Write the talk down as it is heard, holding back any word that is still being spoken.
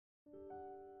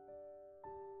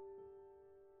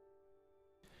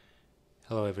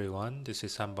Hello everyone, this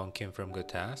is Sanbong Kim from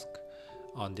GoodTask.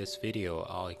 On this video,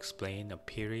 I'll explain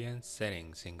appearance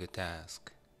settings in GoodTask.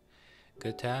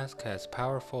 GoodTask has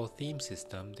powerful theme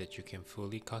system that you can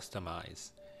fully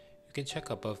customize. You can check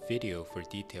above video for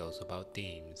details about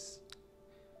themes.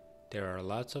 There are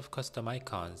lots of custom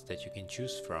icons that you can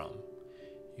choose from.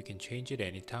 You can change it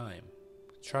anytime.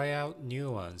 Try out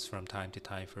new ones from time to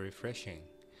time for refreshing.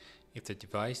 If the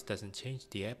device doesn't change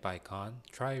the app icon,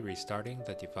 try restarting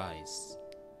the device.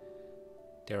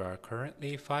 There are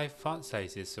currently 5 font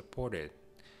sizes supported.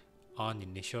 On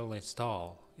initial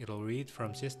install, it'll read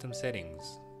from system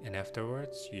settings, and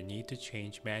afterwards you need to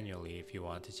change manually if you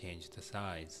want to change the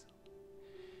size.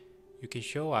 You can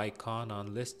show icon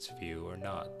on lists view or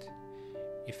not.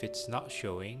 If it's not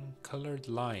showing, colored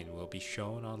line will be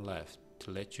shown on left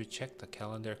to let you check the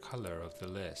calendar color of the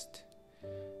list.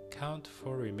 Count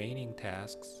for remaining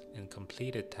tasks and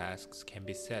completed tasks can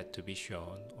be set to be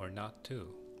shown or not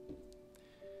too.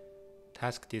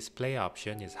 Task display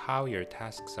option is how your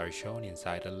tasks are shown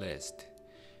inside a list.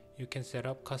 You can set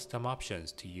up custom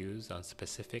options to use on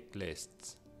specific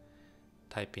lists.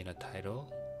 Type in a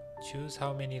title. Choose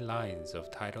how many lines of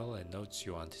title and notes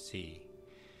you want to see.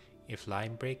 If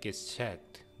line break is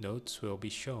checked, notes will be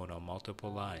shown on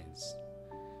multiple lines.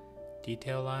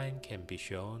 Detail line can be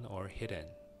shown or hidden.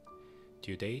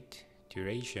 Due date,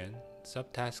 duration,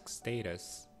 subtask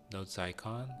status, notes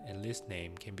icon, and list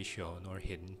name can be shown or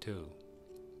hidden too.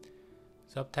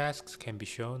 Subtasks can be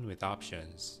shown with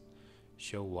options.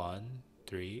 Show 1,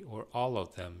 3, or all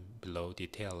of them below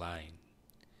detail line.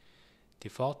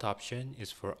 Default option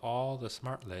is for all the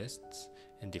smart lists,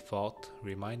 and default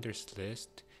reminders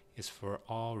list is for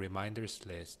all reminders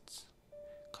lists.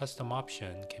 Custom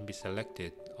option can be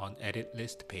selected on edit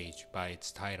list page by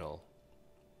its title.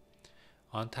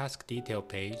 On task detail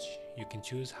page, you can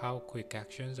choose how quick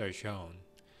actions are shown.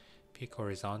 Pick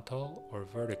horizontal or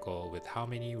vertical with how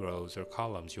many rows or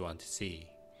columns you want to see.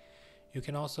 You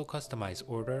can also customize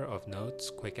order of notes,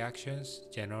 quick actions,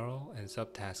 general, and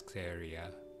subtasks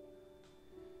area.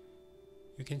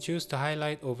 You can choose to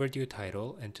highlight overdue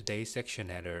title and today's section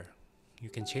header. You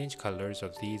can change colors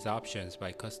of these options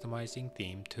by customizing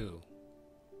theme too.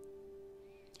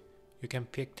 You can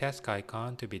pick task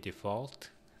icon to be default,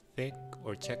 thick,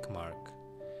 or checkmark.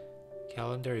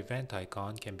 Calendar event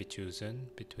icon can be chosen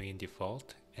between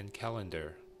default and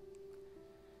calendar.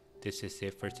 This is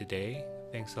it for today.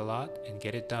 Thanks a lot and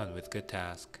get it done with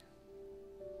GoodTask.